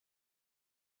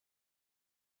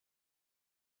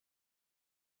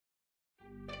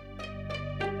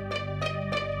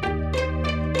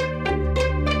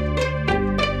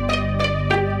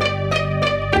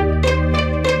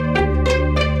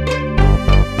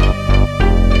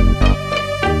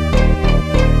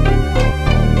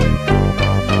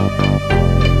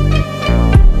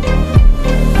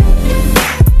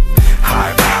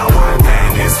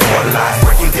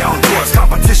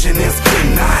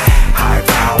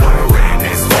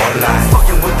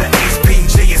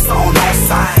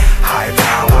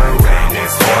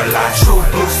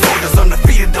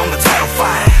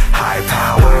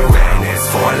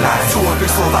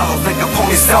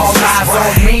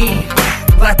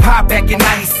in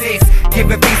 96.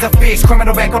 Giving things a fix,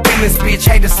 criminal back up in this bitch.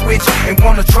 Hate to switch and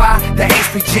wanna try the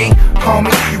HPG.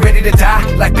 Homie, you ready to die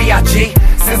like Bigg?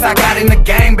 Since I got in the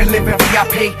game, been living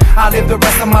VIP. I live the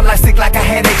rest of my life sick like I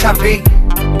had HIV.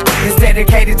 It's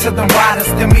dedicated to them riders,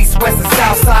 them east, west, and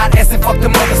south side. S and fuck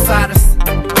them other siders.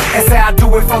 And say I do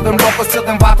it for them locals, to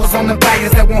them bottles on them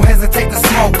baggers that won't hesitate to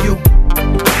smoke you.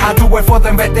 I do it for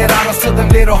them veteranos, to them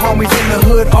little homies in the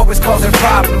hood, always causing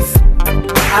problems.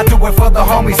 I do it for the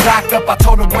homies locked up. I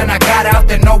told them when I got out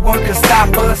that no one could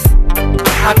stop us.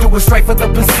 I do it straight for the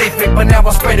Pacific, but now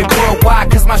I spread it worldwide,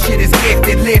 cause my shit is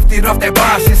gifted. Lifted off that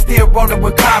bomb shit, still rolling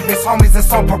with convicts. Homies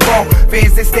that's on parole,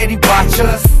 feds they steady watch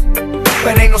us.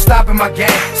 But ain't no stopping my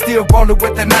game. Still rolling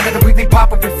with the nine of the breathing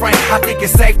pop of your frame. I think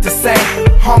it's safe to say,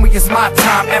 homie, it's my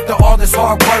time. After all this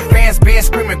hard work, fans been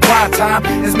screaming crime time.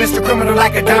 Is Mr. Criminal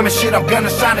like a diamond? Shit, I'm gonna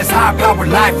shine as high-powered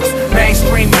lifers.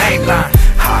 Mainstream mainline.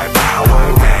 High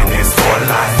power, man, is for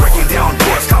life. Breaking down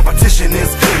doors, competition is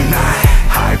good night.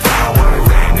 High power,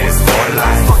 man, is for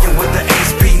life. Fucking with the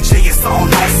HPG, it's on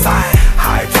no side.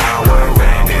 High power,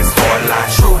 man, is for life.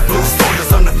 True blue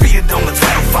soldiers undefeated on the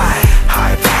title fight.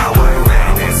 High power,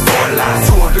 man, is for life.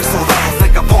 200 soldados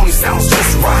like Capone-E sounds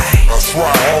just right. That's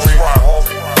right, homie.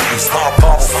 It's high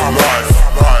power for life.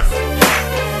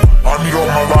 I need all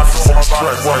my life from this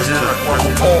track right here.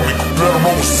 Capone-E, let them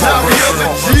know what's up.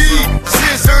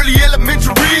 Since early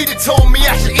elementary, they told me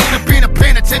I should end up in a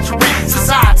penitentiary.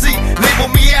 Society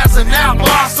labeled me as an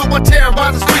outlaw, so I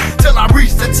terrorize the street till I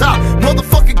reach the top.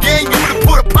 Motherfucking gang, you to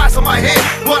put a price on my head,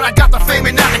 but I got the fame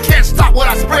and now they can't stop what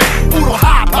I spread. Brutal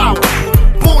high power,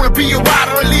 born to be a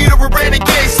rider, a leader, a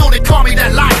renegade, so they call me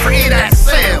that lifer in that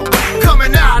cell.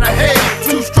 Coming out of hell,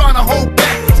 too strong to hold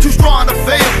back, too strong to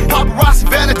fail. Paparazzi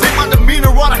validate my demeanor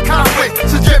on a conflict,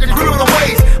 subjecting criminal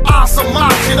ways. Awesome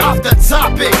option off the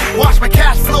topic. Watch my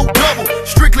cash flow double,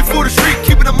 strictly for the street,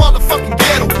 keeping the motherfucking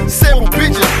ghetto. Several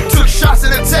bitches took shots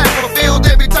in attack, but I failed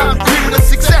every time. Dreaming of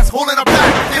success, holding up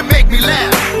back, it make me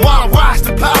laugh while I rise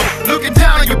to power. Looking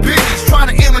down on your bitches, trying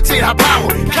to imitate our power.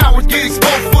 Cowards get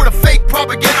exposed for the fake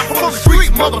propaganda from the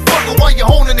streets, motherfucker, while you're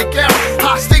holding the camera.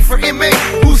 High stake for inmate,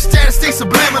 whose status stays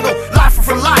subliminal. Life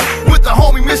for life with the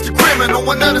homie Mr. Criminal.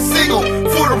 Another single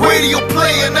for the radio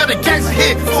play, another gangster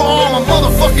hit for all my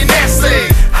motherfucking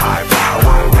essays. High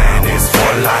power, man, is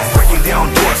for life. Breaking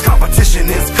down doors, competition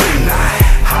is good night.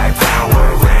 High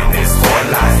power, man, is for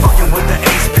life. Fucking with the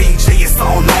HPG, it's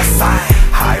on no side.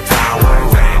 High power,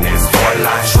 man, is for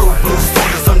life. True blue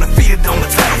soldiers undefeated on the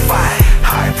title fight.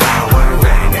 High power,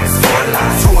 man, is for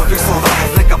life. 200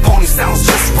 soldados like Capone-E sounds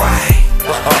just right.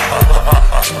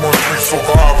 200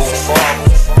 survivors,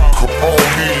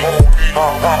 Capone-E,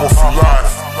 high power for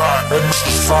life. And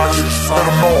Mr. Science, let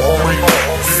them know, homie.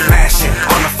 Smashing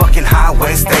on the fucking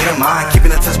highway, state of mind.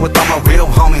 Keeping in touch with all my real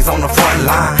homies on the front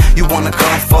line. You wanna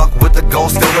come fuck with the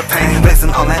ghost, still the pain.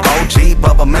 Blazing on that OG,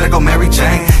 Bubba, Medical, Mary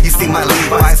Jane. You see my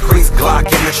Levi's, crease, Glock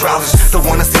in the trousers. Don't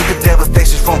wanna see the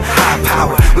devastation from high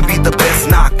power. We beat the best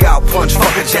knockout punch,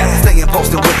 fuck a jack. Staying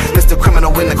posted with Mr.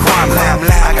 Criminal in the crime lab.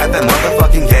 I got that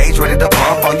motherfucking gauge ready to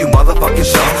pump on you motherfucking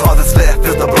shows. All that's left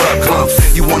is the blood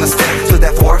clumps. You wanna step to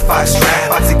that 4 or 5 strap,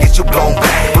 about to get you blown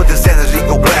back with this energy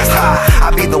go blast high.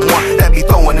 I be the one that be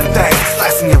throwing them things,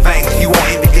 slicing your veins. You won't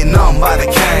even get numb by the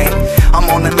cane. I'm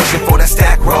on a mission for that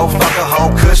stack roll, fuck a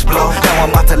whole kush blow. Now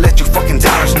I'm about to let you fucking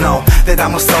dollars know that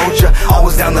I'm a soldier,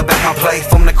 always down the back my play.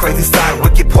 From the crazy side,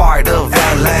 wicked part of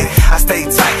LA. I stay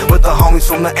tight with the homies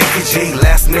from the APG.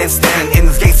 Last man standing in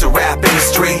this gangster rap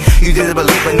industry. You didn't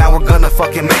believe it, now we're gonna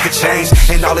fucking make a change.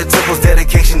 And all it took was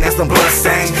dedication and some blood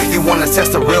stains. You wanna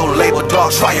test a real label,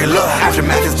 dog, try your luck.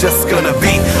 Aftermath is just gonna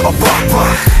be a buck.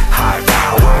 High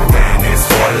power, man, is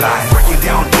for life. Breaking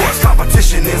down doors,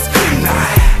 competition is good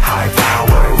night. High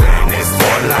power, man, is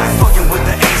for life. Fucking with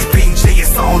the HPG,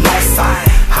 it's on no side.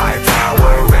 High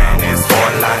power, man, is for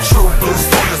life. True blue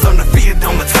soldiers undefeated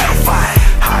on the title fight.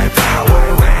 High power,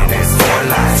 man, is for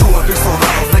life. 200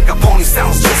 soldados like Capone-E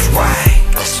sounds just right.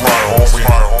 That's right, homie.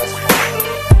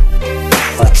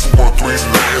 From 213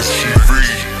 to the SGV.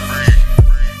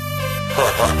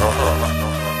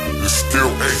 It's still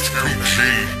HPG.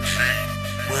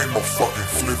 We ain't no fucking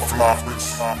flip-floppers.